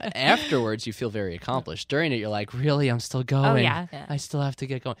 yeah. Afterwards, you feel very accomplished. During it, you're like, really, I'm still going. Oh, yeah. I still have to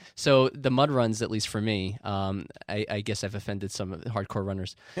get going. So the mud runs, at least for me, I guess I've offended some hardcore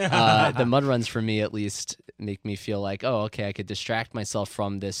runners. The mud runs for me, at least, make me feel like, oh, okay, I could distract myself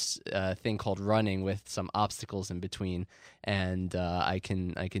from this thing called running with some obstacles in between, and I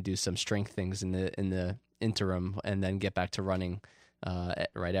can do some strength things in the interim, and then get back to running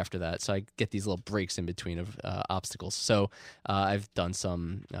right after that. So I get these little breaks in between of obstacles. So I've done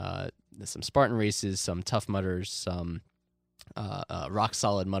some Spartan races, some Tough Mudders, some rock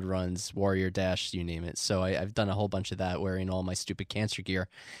solid mud runs, Warrior Dash, you name it. So I've done a whole bunch of that, wearing all my stupid cancer gear,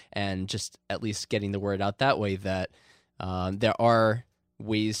 and just at least getting the word out that way that there are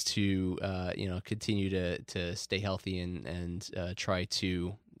ways to continue to stay healthy and try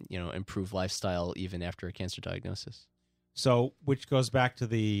to improve lifestyle even after a cancer diagnosis. So, which goes back to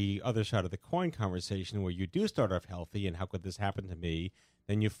the other side of the coin conversation, where you do start off healthy and how could this happen to me?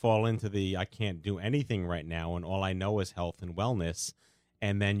 Then you fall into the I can't do anything right now and all I know is health and wellness.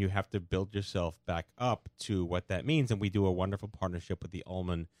 And then you have to build yourself back up to what that means. And we do a wonderful partnership with the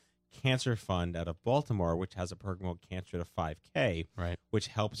Ullman Cancer Fund out of Baltimore, which has a program called Cancer to 5K, right, which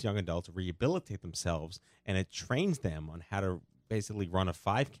helps young adults rehabilitate themselves, and it trains them on how to basically run a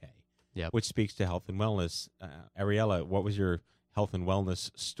 5K, which speaks to health and wellness. Ariella, what was your health and wellness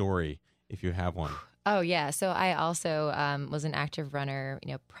story, if you have one? Oh, yeah. So I also was an active runner,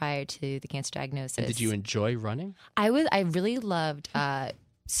 prior to the cancer diagnosis. And did you enjoy running? I really loved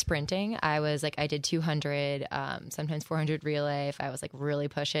sprinting. I did 200, sometimes 400 relay if I was like really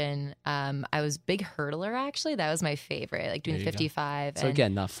pushing. I was big hurdler, actually. That was my favorite, like doing 55. So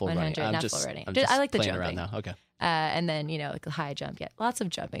again, not full running. Not full running. I'm just I like the playing jumping. around now. Okay. And then, like the high jump. Yeah, lots of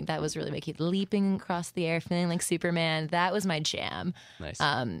jumping. That was really my key. Leaping across the air, feeling like Superman. That was my jam. Nice.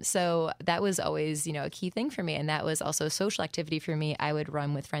 So that was always, a key thing for me. And that was also a social activity for me. I would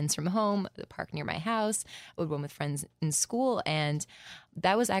run with friends from home, the park near my house. I would run with friends in school. And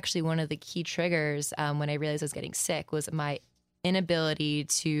that was actually one of the key triggers when I realized I was getting sick, was my inability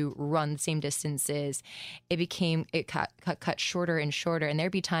to run the same distances. It cut shorter and shorter. And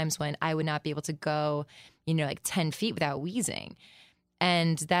there'd be times when I would not be able to go, like 10 feet without wheezing.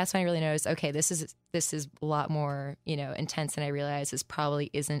 And that's when I really noticed, okay, this is a lot more, intense than I realized. This probably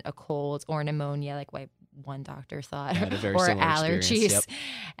isn't a cold or pneumonia, like what one doctor thought, or allergies. Yep.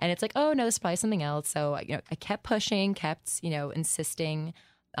 And it's like, oh no, this is probably something else. So, I kept pushing, insisting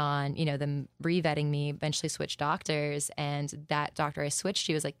on, them re-vetting me, eventually switched doctors. And that doctor I switched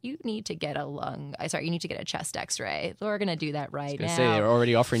to was like, you need to get you need to get a chest x-ray. We're going to do that right now. They're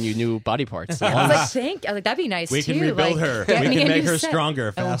already offering you new body parts. I was like, that'd be nice we too. We can rebuild her. We can make her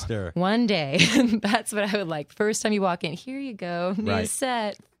stronger, faster. One day. That's what I would like. First time you walk in, here you go, new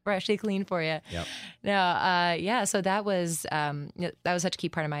set. freshly clean for you. Yep. No, yeah. So that was such a key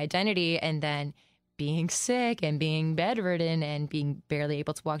part of my identity, and then being sick and being bedridden and being barely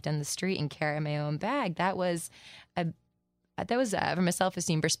able to walk down the street and carry my own bag. That was from a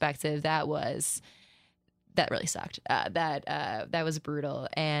self-esteem perspective. That really sucked. That was brutal,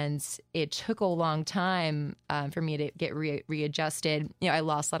 and it took a long time for me to get readjusted. I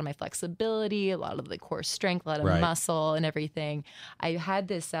lost a lot of my flexibility, a lot of the core strength, a lot of muscle, and everything. I had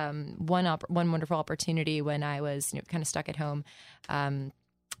this one wonderful opportunity when I was kind of stuck at home. Kula,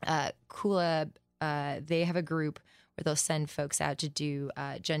 they have a group where they'll send folks out to do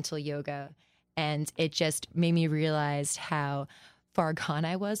gentle yoga, and it just made me realize how far gone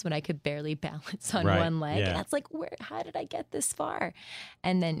I was when I could barely balance on one leg. Yeah. And that's like, how did I get this far?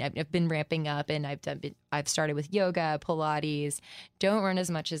 And then I've been ramping up, and I've started with yoga, Pilates. Don't run as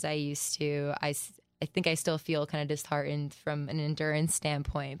much as I used to. I think I still feel kind of disheartened from an endurance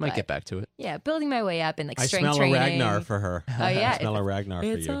standpoint. Might get back to it. Yeah, building my way up and strength smell training. a Ragnar for her. Oh yeah, I smell a Ragnar for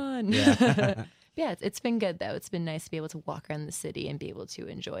you. It's on. Yeah. Yeah, it's been good though. It's been nice to be able to walk around the city and be able to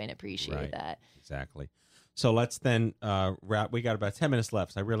enjoy and appreciate that. Exactly. So let's then wrap. We got about 10 minutes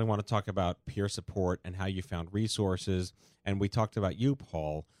left. So I really want to talk about peer support and how you found resources. And we talked about you,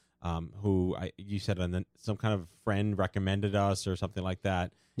 Paul, who you said some kind of friend recommended us or something like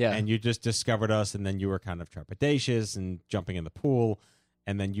that. Yeah. And you just discovered us, and then you were kind of trepidatious and jumping in the pool,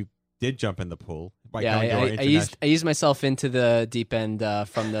 and then you did jump in the pool. I used myself into the deep end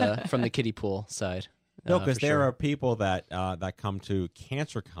from the kiddie pool side. No, because there are people that come to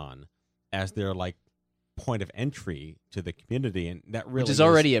CancerCon as their point of entry to the community, and that really which is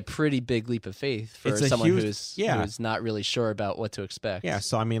already a pretty big leap of faith for someone who's not really sure about what to expect. Yeah,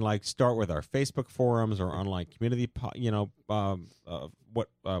 so I mean, start with our Facebook forums or online community,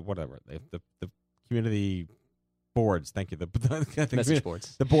 whatever the community boards. Thank you. The message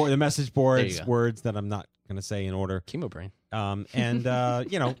boards. The message boards. Words that I'm not going to say in order. Chemo brain. And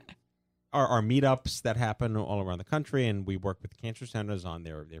our meetups that happen all around the country, and we work with cancer centers on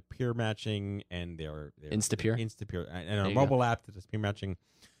their peer matching and their Instapeer, and our mobile app that does peer matching.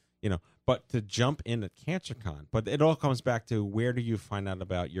 But to jump in at CancerCon, but it all comes back to where do you find out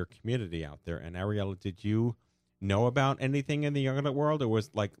about your community out there? And Ariella, did you know about anything in the young adult world, or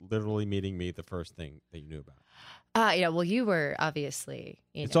was literally meeting me the first thing that you knew about? Well, you were obviously.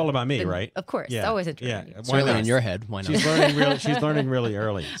 It's all about me, right? Of course, it's always interesting. Yeah, certainly in your head. Why not? She's learning really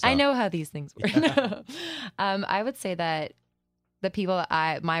early. So. I know how these things work. I would say that the people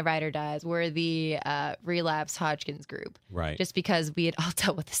my ride or dies were the relapse Hodgkin's group, right? Just because we had all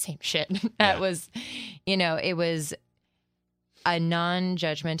dealt with the same shit. That was, it was a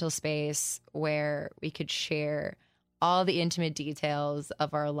non-judgmental space where we could share all the intimate details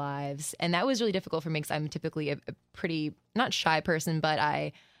of our lives. And that was really difficult for me because I'm typically a pretty, not shy person, but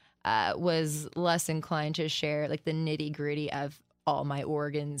I was less inclined to share the nitty gritty of all my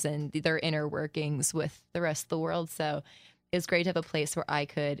organs and their inner workings with the rest of the world. So it was great to have a place where I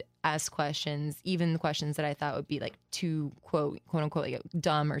could ask questions, even the questions that I thought would be too quote unquote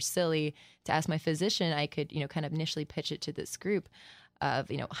dumb or silly to ask my physician. I could, kind of initially pitch it to this group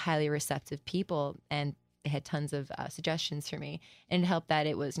of, highly receptive people, and they had tons of suggestions for me. And it helped that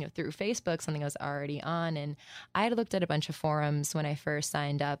it was, through Facebook, something I was already on. And I had looked at a bunch of forums when I first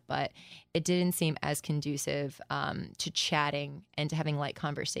signed up, but it didn't seem as conducive to chatting and to having light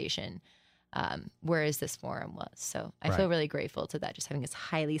conversation. Whereas this forum was. So I feel really grateful to that, just having this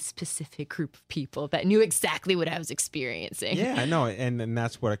highly specific group of people that knew exactly what I was experiencing. Yeah, I know. And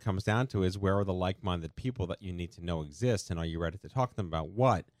that's what it comes down to is where are the like-minded people that you need to know exist, and are you ready to talk to them about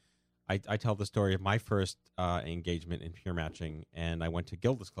what? I tell the story of my first engagement in peer matching, and I went to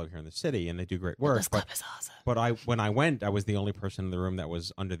Gilda's Club here in the city, and they do great work. Gilda's Club is awesome. But when I went, I was the only person in the room that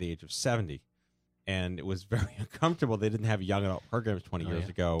was under the age of 70, and it was very uncomfortable. They didn't have young adult programs 20 years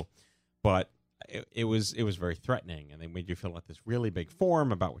ago. But it was very threatening, and they made you fill out this really big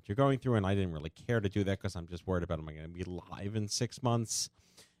form about what you're going through, and I didn't really care to do that because I'm just worried about, am I going to be live in 6 months?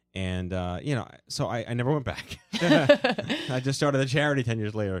 And, so I never went back. I just started the charity 10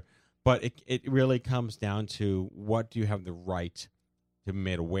 years later. But it really comes down to what do you have the right to be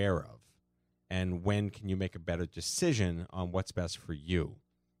made aware of, and when can you make a better decision on what's best for you,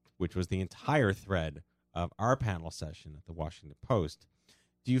 which was the entire thread of our panel session at the Washington Post.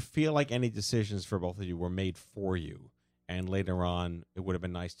 Do you feel like any decisions for both of you were made for you, and later on it would have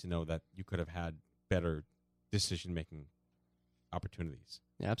been nice to know that you could have had better decision-making opportunities?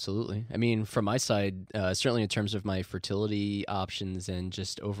 Absolutely. I mean, from my side, certainly in terms of my fertility options and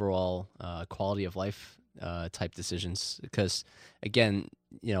just overall quality of life type decisions, because again,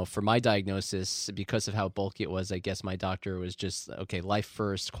 for my diagnosis, because of how bulky it was, I guess my doctor was just, okay, life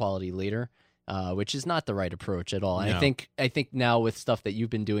first, quality later, which is not the right approach at all. And No. I think now with stuff that you've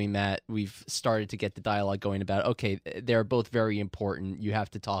been doing, Matt, we've started to get the dialogue going about, okay, they're both very important. You have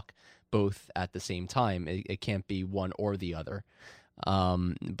to talk both at the same time. It can't be one or the other.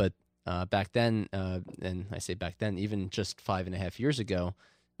 But back then, and I say back then, even just 5.5 years ago,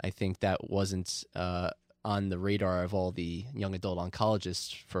 I think that wasn't on the radar of all the young adult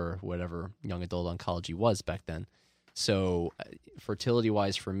oncologists for whatever young adult oncology was back then. So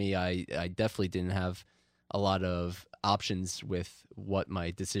fertility-wise for me, I definitely didn't have a lot of options with what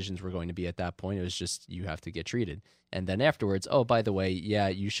my decisions were going to be at that point. It was just, you have to get treated. And then afterwards, oh, by the way, yeah,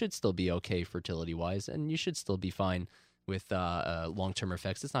 you should still be okay fertility-wise, and you should still be fine with long-term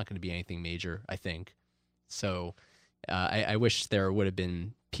effects. It's not going to be anything major, I think. So I wish there would have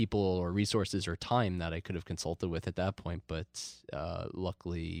been people or resources or time that I could have consulted with at that point, but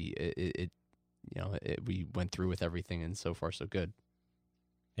luckily we went through with everything, and so far so good.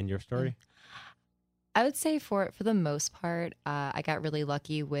 And your story? I would say for the most part, I got really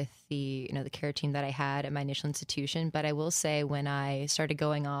lucky with the care team that I had at my initial institution. But I will say, when I started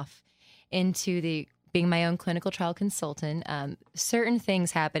going off into being my own clinical trial consultant, certain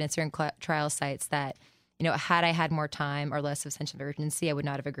things happen at certain trial sites that, had I had more time or less of a sense of urgency, I would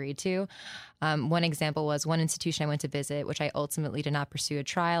not have agreed to. One example was one institution I went to visit, which I ultimately did not pursue a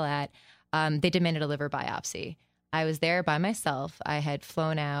trial at. They demanded a liver biopsy. I was there by myself. I had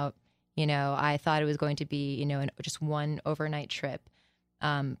flown out. I thought it was going to be, just one overnight trip.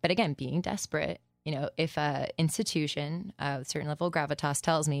 But again, being desperate, if an institution with a certain level of gravitas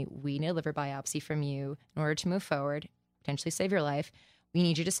tells me, we need a liver biopsy from you in order to move forward, potentially save your life, we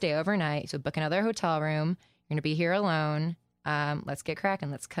need you to stay overnight. So book another hotel room. You're going to be here alone. Let's get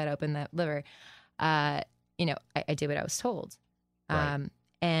cracking. Let's cut open that liver. I did what I was told. Right.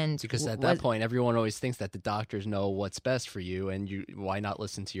 And because at that point, everyone always thinks that the doctors know what's best for you, and why not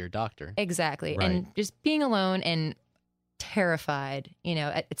listen to your doctor? Exactly. Right. And just being alone and terrified,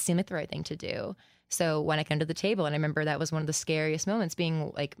 it seemed like the right thing to do. So when I came to the table, and I remember that was one of the scariest moments,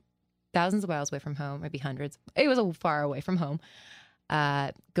 being like thousands of miles away from home, maybe hundreds. It was far away from home.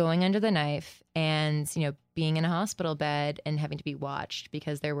 Going under the knife and, being in a hospital bed and having to be watched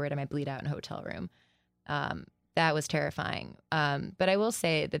because they're worried I might bleed out in a hotel room. That was terrifying. But I will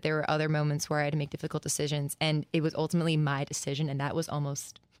say that there were other moments where I had to make difficult decisions, and it was ultimately my decision, and that was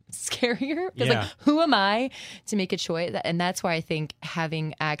almost scarier. Because who am I to make a choice? And that's why I think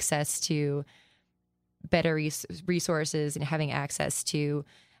having access to better resources and having access to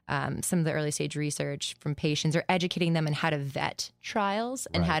some of the early stage research from patients, or educating them on how to vet trials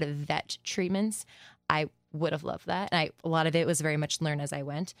and how to vet treatments, I would have loved that. And a lot of it was very much learn as I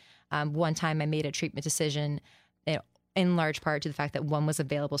went. One time I made a treatment decision in large part to the fact that one was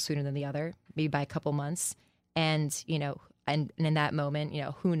available sooner than the other, maybe by a couple months. And, and in that moment,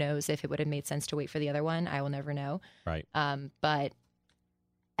 who knows if it would have made sense to wait for the other one. I will never know. Right. But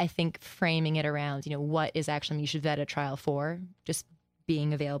I think framing it around, what is actually you should vet a trial for, just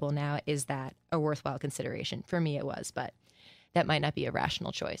being available now, is that a worthwhile consideration? For me, it was, but that might not be a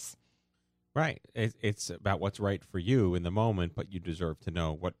rational choice. Right. It's about what's right for you in the moment, but you deserve to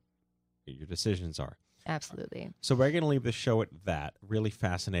know what your decisions are. Absolutely. So we're going to leave the show at that. Really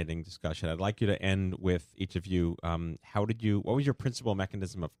fascinating discussion. I'd like you to end with each of you. What was your principal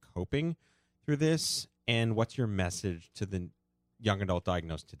mechanism of coping through this? And what's your message to the young adult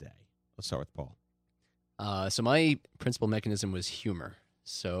diagnosed today? Let's start with Paul. So my principal mechanism was humor.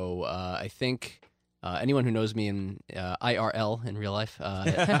 So I think anyone who knows me in IRL, in real life,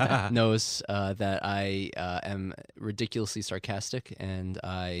 knows that I am ridiculously sarcastic, and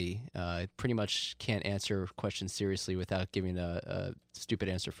I pretty much can't answer questions seriously without giving a stupid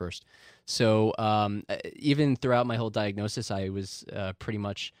answer first. So even throughout my whole diagnosis, I was pretty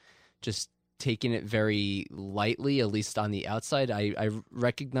much just taking it very lightly, at least on the outside. I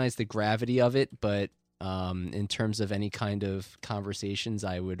recognize the gravity of it, but in terms of any kind of conversations,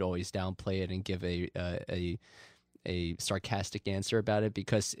 I would always downplay it and give a sarcastic answer about it,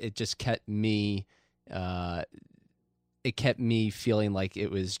 because it just kept me feeling like it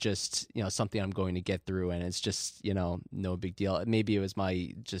was just, something I'm going to get through, and it's just, no big deal. Maybe it was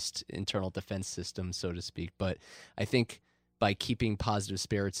my just internal defense system, so to speak. But I think by keeping positive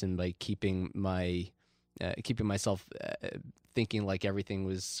spirits and by keeping myself thinking like everything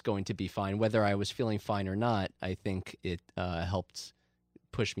was going to be fine, whether I was feeling fine or not, I think it helped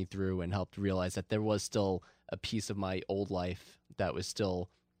push me through and helped realize that there was still a piece of my old life that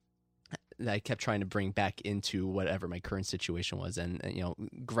I kept trying to bring back into whatever my current situation was. And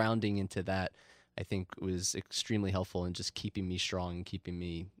grounding into that I think was extremely helpful in just keeping me strong and keeping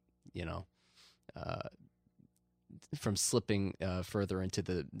me, from slipping further into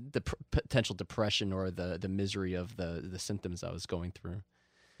the potential depression or the misery of the symptoms I was going through.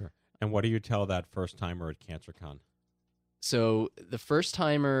 Sure. And what do you tell that first timer at CancerCon? So the first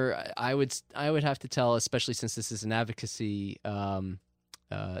timer, I would have to tell, especially since this is an advocacy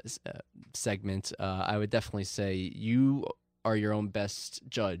segment, I would definitely say you are your own best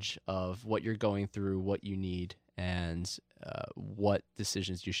judge of what you're going through, what you need, and what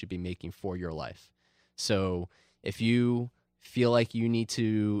decisions you should be making for your life. So if you feel like you need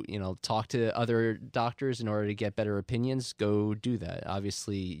to, talk to other doctors in order to get better opinions, go do that.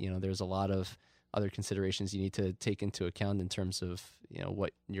 Obviously, there's a lot of other considerations you need to take into account in terms of,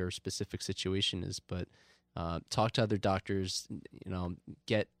 what your specific situation is. But talk to other doctors,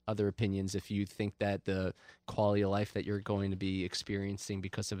 get other opinions. If you think that the quality of life that you're going to be experiencing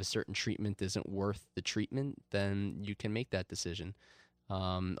because of a certain treatment isn't worth the treatment, then you can make that decision.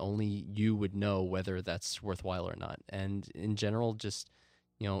 Only you would know whether that's worthwhile or not. And in general, just,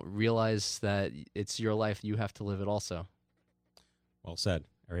 realize that it's your life. You have to live it also. Well said.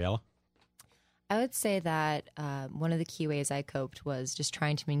 Ariella? I would say that one of the key ways I coped was just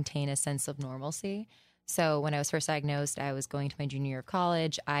trying to maintain a sense of normalcy. So when I was first diagnosed, I was going to my junior year of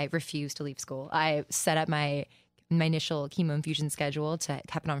college. I refused to leave school. I set up my initial chemo infusion schedule to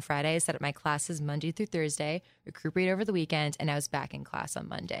happen on Friday, set up my classes Monday through Thursday, recuperate over the weekend, and I was back in class on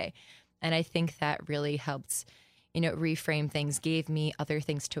Monday. And I think that really helped, reframe things, gave me other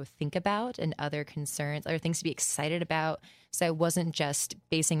things to think about and other concerns, other things to be excited about. So I wasn't just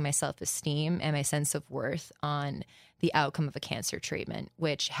basing my self-esteem and my sense of worth on the outcome of a cancer treatment,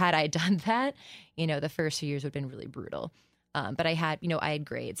 which had I done that, the first few years would have been really brutal. But I had, I had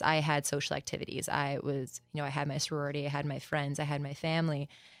grades, I had social activities, I was, I had my sorority, I had my friends, I had my family,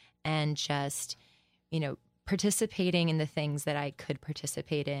 and just, participating in the things that I could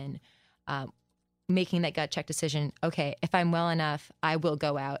participate in, making that gut check decision. Okay, if I'm well enough, I will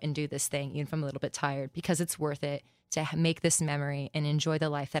go out and do this thing, even if I'm a little bit tired, because it's worth it to make this memory and enjoy the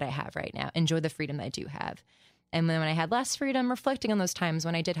life that I have right now, enjoy the freedom that I do have. And then when I had less freedom, reflecting on those times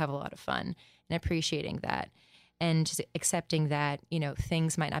when I did have a lot of fun and appreciating that. And just accepting that,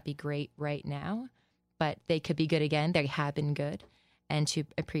 things might not be great right now, but they could be good again. They have been good. And to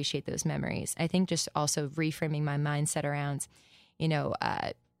appreciate those memories. I think just also reframing my mindset around,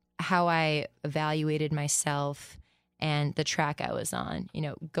 how I evaluated myself and the track I was on.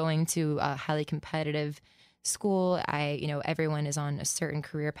 Going to a highly competitive school, everyone is on a certain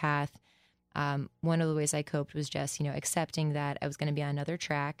career path. One of the ways I coped was just, accepting that I was going to be on another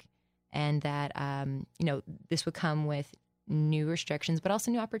track. And that, this would come with new restrictions, but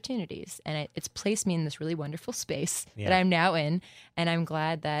also new opportunities. And it's placed me in this really wonderful space that I'm now in. And I'm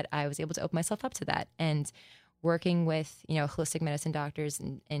glad that I was able to open myself up to that. And working with, holistic medicine doctors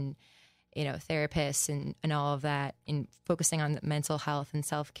and therapists and all of that, and focusing on mental health and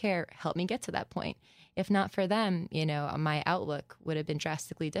self-care helped me get to that point. If not for them, my outlook would have been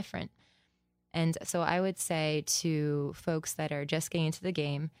drastically different. And so I would say to folks that are just getting into the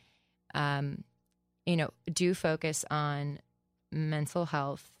game, do focus on mental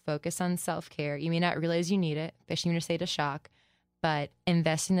health, focus on self-care. You may not realize you need it, especially in a state of shock, but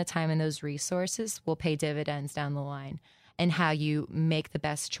investing the time in those resources will pay dividends down the line, and how you make the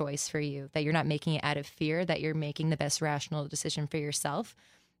best choice for you, that you're not making it out of fear, that you're making the best rational decision for yourself.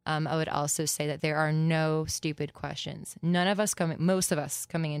 I would also say that there are no stupid questions. Most of us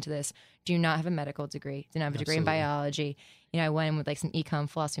coming into this do not have a medical degree, do not have a degree in biology. I went in with some econ,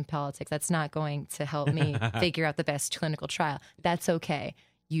 philosophy, and politics. That's not going to help me figure out the best clinical trial. That's okay.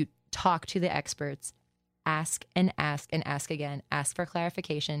 You talk to the experts, ask and ask and ask again, ask for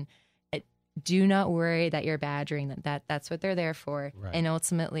clarification. Do not worry that you're badgering them. That's what they're there for. Right. And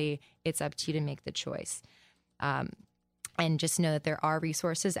ultimately, it's up to you to make the choice. And just know that there are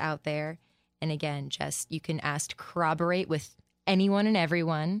resources out there. And again, you can ask to corroborate with anyone and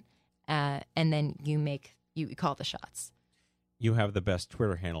everyone. And then you call the shots. You have the best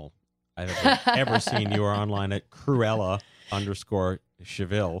Twitter handle I've ever seen. You are online at Cruella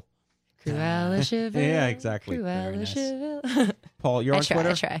 _Chivil. Cruella Chivil. Yeah, exactly. Cruella Chivil. Paul, you're on Twitter?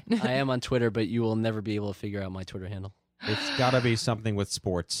 I try. I am on Twitter, but you will never be able to figure out my Twitter handle. It's got to be something with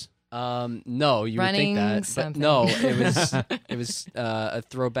sports. No, you Running would think that, something. but no, it was a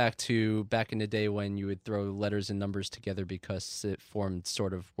throwback to back in the day when you would throw letters and numbers together because it formed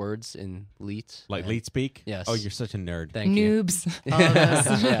sort of words in Leet. Like Leet speak? Yes. Oh, you're such a nerd. Thank you. Noobs. All of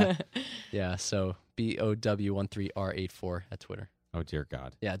those. Yeah. So BOW13R84 at Twitter. Oh dear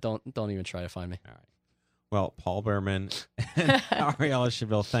God. Yeah. Don't even try to find me. All right. Well, Paul Berman and Ariella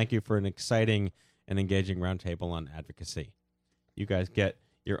Chivil, thank you for an exciting and engaging roundtable on advocacy. You guys get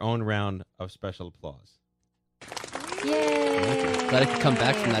your own round of special applause. Yay! Glad I could come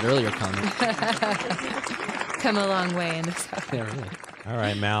back from that earlier comment. Come a long way in this. Yeah, really. All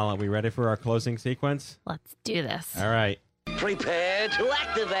right, Mal, are we ready for our closing sequence? Let's do this. All right. Prepare to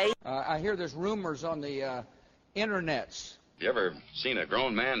activate. I hear there's rumors on the internets. You ever seen a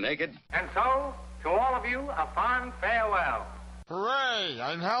grown man naked? And so, to all of you, a fond farewell. Hooray,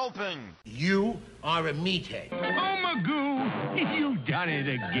 I'm helping. You are a meathead. Oh, Magoo, you've done it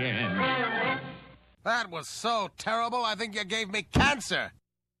again. That was so terrible, I think you gave me cancer.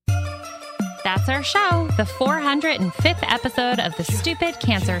 That's our show, the 405th episode of The Stupid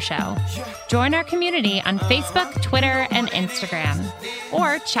Cancer Show. Join our community on Facebook, Twitter, and Instagram.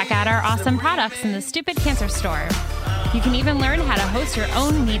 Or check out our awesome products in the Stupid Cancer store. You can even learn how to host your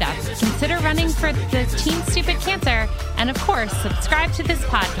own meetup. Consider running for the Team Stupid Cancer. And of course, subscribe to this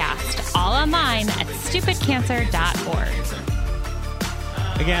podcast, all online at stupidcancer.org.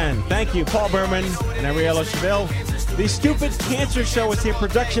 Again, thank you, Paul Berman and Ariella Chivil. The Stupid Cancer Show is a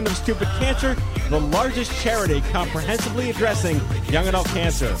production of Stupid Cancer, the largest charity comprehensively addressing young adult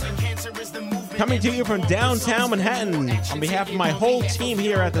cancer. Coming to you from downtown Manhattan, on behalf of my whole team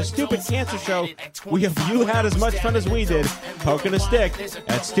here at the Stupid Cancer Show, we hope you had as much fun as we did poking a stick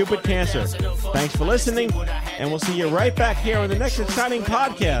at Stupid Cancer. Thanks for listening, and we'll see you right back here on the next exciting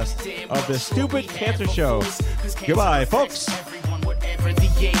podcast of the Stupid Cancer Show. Goodbye, folks.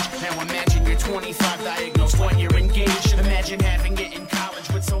 Now imagine you're 25, diagnosed when you're engaged. Imagine having it in college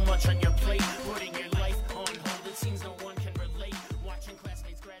with so much on your plate, putting